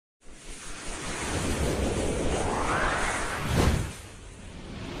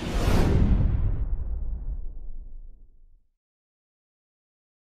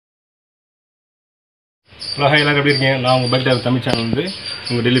Hello hi எல்லாரும் எப்படி இருக்கீங்க? நான் உங்கள் பைக் டிரைவர் தமிழ் சேனல் வந்து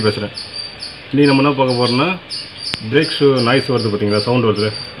உங்கள் டெல்லி பேசுகிறேன். இன்றைக்கி நம்ம என்ன பார்க்க போகிறோம்னா பிரேக் ஷூ நாய்ஸ் வருது பார்த்தீங்களா, சவுண்ட் வருது.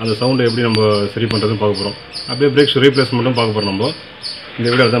 அந்த சவுண்டை எப்படி நம்ம சரி பண்ணுறதுன்னு பார்க்க போகிறோம். அப்படியே பிரேக் ஷூ ரீப்ளேஸ்மெண்ட்டும் பார்க்க போகிறோம். நம்ம இந்த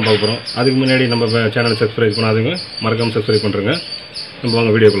வீடியோவில் தான் பார்க்க போகிறோம். அதுக்கு முன்னாடி நம்ம சேனலை சப்ஸ்கிரைப் பண்ணாதுங்க, மறக்காமல் சப்ஸ்கிரைப் பண்ணுறேங்க. நம்ம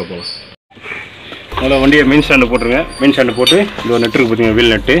வாங்க வீடியோக்குள்ளே போகலாம். முதல்ல வண்டியை மெயின் ஸ்டாண்டு போட்டுருங்க. மெயின் ஸ்டாண்டு போட்டு இந்த ஒரு நெட்டு இருக்குது பார்த்தீங்கன்னா,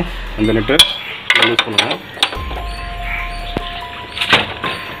 வீல் நெட்டு. அந்த நெட்டை யூஸ் பண்ணுங்கள்.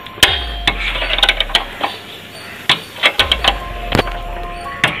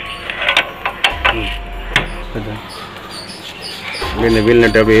 இந்த வீல்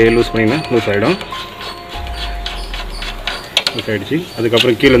நெட் அப்படியே லூஸ் பண்ணிங்கன்னா லூஸ் ஆகிடும். லூஸ் ஆகிடுச்சு.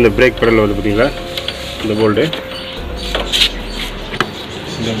 அதுக்கப்புறம் கீழே இந்த பிரேக் பெடல் வந்து பார்த்தீங்களா, இந்த போல்டு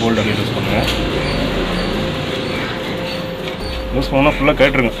அப்படியே லூஸ் பண்ணுங்கள். லூஸ் பண்ணால் ஃபுல்லாக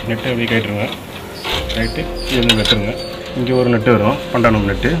கட்டுருங்க. நெட்டு அப்படியே கட்டுருங்க. கட்டு இது வந்து கட்டுருங்க. இங்கே ஒரு நெட்டு வரும், 12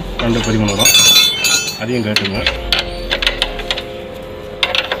 நெட்டு 213 வரும், அதையும் கட்டுருங்க.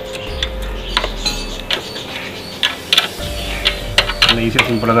 ஈஸியாக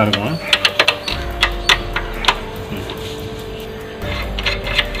சிம்பிளாக தான் இருக்கும்.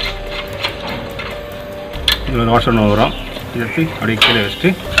 இது ஒரு வாஷர் ஒன்று வரும். இதை எடுத்து அப்படியே கீழே வச்சுட்டு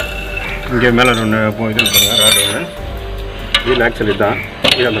இங்கே மேலே ஒன்று இது பாருங்கள், ராடு ஒன்று. வீல் ஆக்சல் இதுதான்.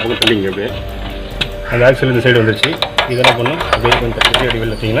 இது அந்த பக்கம் தள்ளிங்க. அப்படியே அந்த ஆக்சல் இந்த சைடு வந்துருச்சு. இது என்ன பண்ணும், அப்படியே கொஞ்சம் தட்டி அடி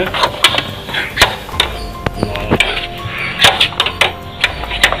வெளில வச்சிங்கன்னா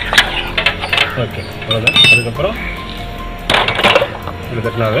ஓகே, அவ்வளோதான். அதுக்கப்புறம் இதில்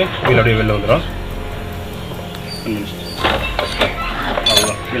தட்டினாவே வீல் அப்படியே வெளில வந்துடும்.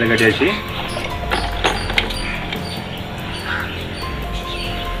 அவ்வளோதான், வீலை கட்டியாச்சு.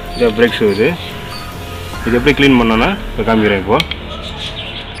 இது பிரேக் ஷூ. இது எப்படி க்ளீன் பண்ணோன்னா இப்போ காமிக்கிறேன். இப்போது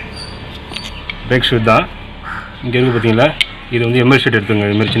பிரேக் ஷூ தான் இங்கே இருக்குது பார்த்தீங்களா. இது வந்து எம்எல் ஷீட் எடுத்துங்க.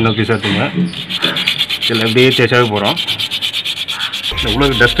 இதுமாதிரி சின்ன பீஸாக எடுத்துங்க. இதில் அப்படியே தேய்ச்சாவே போகிறோம். இந்த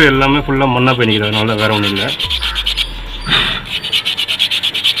உள்ள டஸ்ட்டு எல்லாமே ஃபுல்லாக மண்ணாக பண்ணிக்குது, அதனால வேறு ஒன்றும் இல்லை.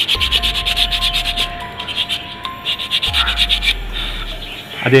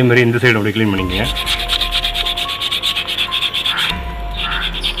 அதே மாதிரி இந்த சைடு அப்படியே க்ளீன் பண்ணிக்கங்க.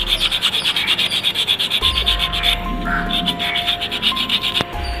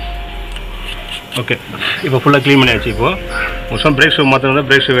 ஓகே, இப்போ ஃபுல்லாக க்ளீன் பண்ணியாச்சு. இப்போது மோஸ்ட்டாக பிரேக் ஷூ மாற்றணும்.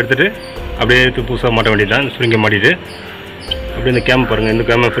 பிரேக் ஷூ எடுத்துகிட்டு அப்படியே எடுத்து புதுசாக மாட்ட வேண்டியது தான். ஸ்ப்ரிங்கை மாட்டிட்டு அப்படியே இந்த கேம் பாருங்கள். இந்த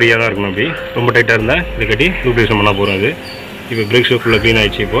கேமை ஃப்ரீயாக தான் இருக்கணும். அப்படி ரொம்ப டைட்டாக இருந்தால் இதை கட்டி லூப்ரேஷன் பண்ணால் போகிறோம். அது இப்போ பிரேக் ஷூ ஃபுல்லாக க்ளீன்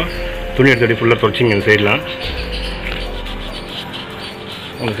ஆகிடுச்சு. இப்போது துணி எடுத்துகிட்டு ஃபுல்லாக துவைச்சிங்க. இந்த சைடெலாம்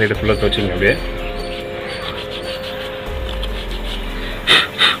அந்த சைடு ஃபுல்லாக துவைச்சிங்க. அப்படியே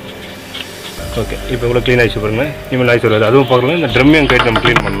ஓகே, இப்போ இவ்வளோ க்ளீன் ஆகிடுச்சு பாருங்கள். இனிமேல் ஆயிடுச்சு வருது. அதுவும் பார்க்கலாம். இந்த ட்ரம்மையும் கைட்டு நம்ம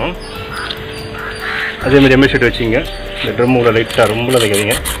க்ளீன் பண்ணணும். அதேமாதிரி எம்எல் ஷீட் வச்சுங்க. இந்த ட்ரம் உள்ள லைட்டாக ரொம்ப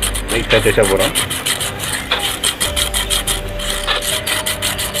தைக்காதீங்க, லைட்டாக தேய்ச்சா போகிறோம்.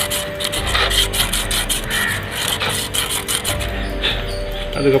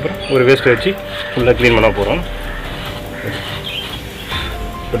 அதுக்கப்புறம் ஒரு வேஸ்ட்டை வச்சு ஃபுல்லாக க்ளீன் பண்ண போகிறோம்.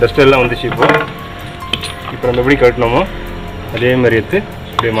 இப்போ டஸ்ட் எல்லாம் வந்துச்சு. இப்போ நம்ம எப்படி கட்டணுமோ அதே மாதிரி எடுத்து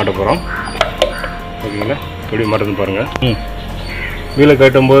அப்படியே மாட்ட போகிறோம். ஓகேங்களா, எப்படி மாட்டுறதுன்னு பாருங்கள். வீலை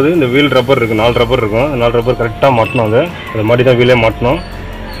கட்டும்போது இந்த வீல் ரப்பர் இருக்குது, 4 ரப்பர் இருக்கும். 4 ரப்பர் கரெக்டாக மாட்டணும். அதை மாட்டி தான் வீலே மாட்டணும்.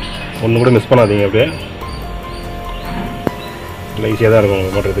 ஒன்று கூட மிஸ் பண்ணாதீங்க. அப்படியே இல்லை, ஈஸியாக தான் இருக்கும்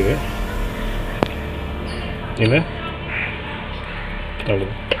உங்களுக்கு மாட்டுறதுக்கு. இல்லை அவ்வளோ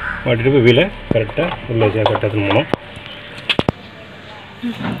மாட்டிட்டு போய் வீலை கரெக்டாக உள்ள வச்சு கரெக்டாக திரும்பணும்.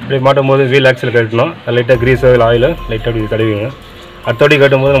 அப்படியே மாட்டும் போது வீல் ஆக்சல் கட்டணும். லைட்டாக க்ரீஸ் ஆயில் லைட்டாக அப்படி தடவிங்க. அடுத்தபடி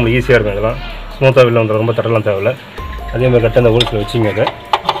கட்டும்போது நம்மளுக்கு ஈஸியாக இருக்கும். இதெல்லாம் ஸ்மூத்தாக வீலில் வந்துடும், ரொம்ப தடலாம் தேவையில்லை. அதே மாதிரி கரெக்டாக அந்த ஹோல்ஸில் வச்சுங்க அதை.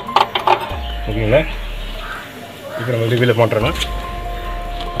 ஓகேங்களா, இப்போ நம்ம வீலை மாட்டுறோங்க.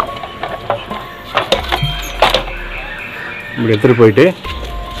 இப்படி எடுத்துகிட்டு போயிட்டு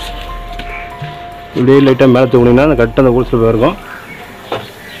இப்படியே லைட்டாக மேலே தூங்கினீங்கன்னா அந்த கரெக்டாக அந்த ஹோல்ஸில் போயிருக்கும்.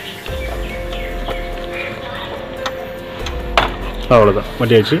 அவ்வளோதான்,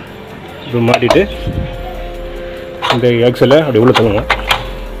 மாட்டியாச்சு. இப்போ மாட்டிட்டு இந்த ஆக்சலை அப்படி உள்ள தள்ளுங்க.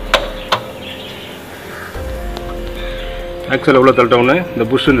 ஆக்சல் உள்ள தள்ளிட்டோன்னே இந்த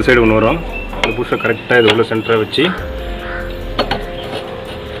புஷ் இந்த சைடு ஒன்று வரும். அந்த புஷ்ஷை கரெக்டாக இது உள்ள சென்டராக வச்சு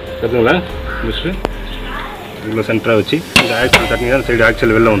கற்றுங்களா. புஷ்ஷு இவ்வளோ சென்டராக வச்சு இந்த ஆக்சல் தட்டினீங்கன்னா அந்த சைடு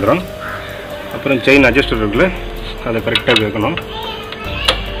ஆக்சல் வெளில வந்துடும். அப்புறம் செயின் அட்ஜஸ்டர் இருக்குல்ல, அதை கரெக்டாக வைக்கணும்.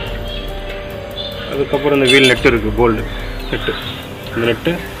 அதுக்கப்புறம் இந்த வீல் நெட்டு இருக்குது, போல்டு நெட்டு. இந்த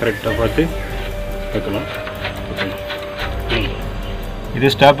நெட்டு கரெக்டாக பார்த்து வைக்கணும். இது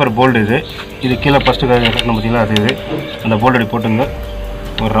ஸ்டாப்பர் போல்டு. இது கீழே ஃபஸ்ட்டு கட்டணும் பார்த்தீங்களா, அது இது. அந்த போல்டு அடி போட்டுங்க.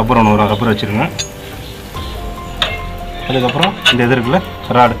 ஒரு ரப்பர் ஒன்று வரும், ரப்பர் வச்சுருங்க. அதுக்கப்புறம் இந்த இது இருக்குல்ல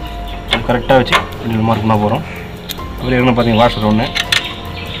ராடு, கரெக்டாக வச்சு கொஞ்சம் மார்க் பண்ண போகிறோம். அப்புறம் என்ன பார்த்தீங்கன்னா வாஷர் ஒன்று,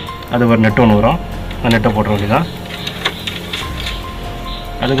 அது ஒரு நெட் ஒன்று வரும், அந்த நெட்டை போட்டுற வேண்டியதான்.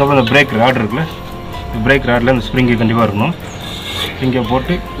 அதுக்கப்புறம் இந்த பிரேக் ராட் இருக்குல்ல, இந்த பிரேக் ராடில் இந்த ஸ்ப்ரிங்கு கண்டிப்பாக இருக்கணும். ஸ்ப்ரிங்கை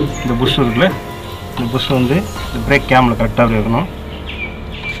போட்டு இந்த புஷ் இருக்குல்ல, இந்த புஷ் வந்து இந்த பிரேக் கேமில் கரெக்டாக இருக்கணும்.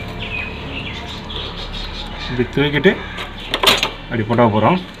 இப்படி தூக்கிட்டு அப்படி போட்டால்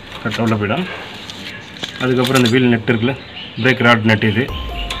போகிறோம், கரெக்டாக உள்ள போயிடும். அதுக்கப்புறம் இந்த வீல் நெட் இருக்குல்ல, பிரேக் ராட் நெட், இது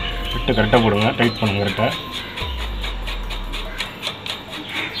நெட்டை கரெக்டாக போடுங்க, டைட் பண்ணுங்க கரெக்டாக.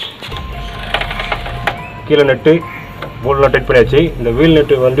 கீழே நெட்டு போல்டெலாம் டைட் பண்ணியாச்சு. இந்த வீல்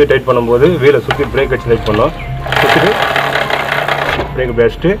நெட்டு வந்து டைட் பண்ணும்போது வீலை சுற்றி பிரேக் வச்சு டைட் பண்ணோம். சுற்றிட்டு பிரேக்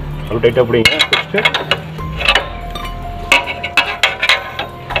பேஸ்ட்டு அப்படி டைட்டாக பிடிங்க. வச்சுட்டு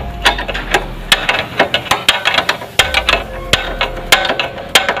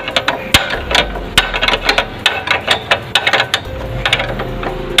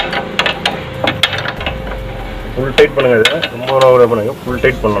ஃபுல் டைட் பண்ணுங்கள். இதை ரொம்ப பண்ணுங்கள், ஃபுல்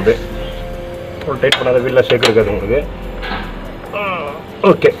டைட் பண்ணணும். அப்படியே ஃபுல் டைட் பண்ணாத வீலில் ஷேக் இருக்காது உங்களுக்கு.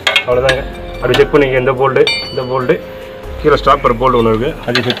 ஓகே, அவ்வளோதாங்க. அப்படி செக் பண்ணிங்க. இந்த போல்டு கீழே ஸ்டாப்பர் போல்டு ஒன்று இருக்குது,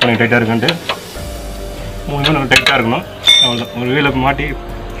 அதையும் செக் பண்ணி டைட்டாக இருக்குன்ட்டு. உங்களுக்கு நல்லா டைட்டாக இருக்கணும். அவ்வளோதான். ஒரு வீலை மாட்டி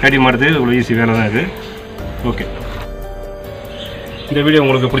டைட்டி மாட்டுறது இவ்வளோ ஈஸி வேலை தான் இது. ஓகே, இந்த வீடியோ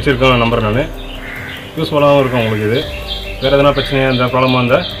உங்களுக்கு பிடிச்சிருக்கோன்னு நம்புறேன். நான் யூஸ்ஃபுல்லாகவும் இருக்கும் உங்களுக்கு. இது வேறு எதனா பிரச்சனையாக இருந்தால், ப்ராப்ளமாக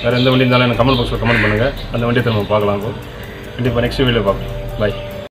இருந்தால், வேறு எந்த வண்டி இருந்தாலும் எனக்கு கமெண்ட் பாக்ஸில் கமெண்ட் பண்ணுங்கள். அந்த வண்டியை நம்ம பார்க்கலாம். கண்டிப்பாக நெக்ஸ்ட் வீடியோவில் பார்க்கலாம். பாய்.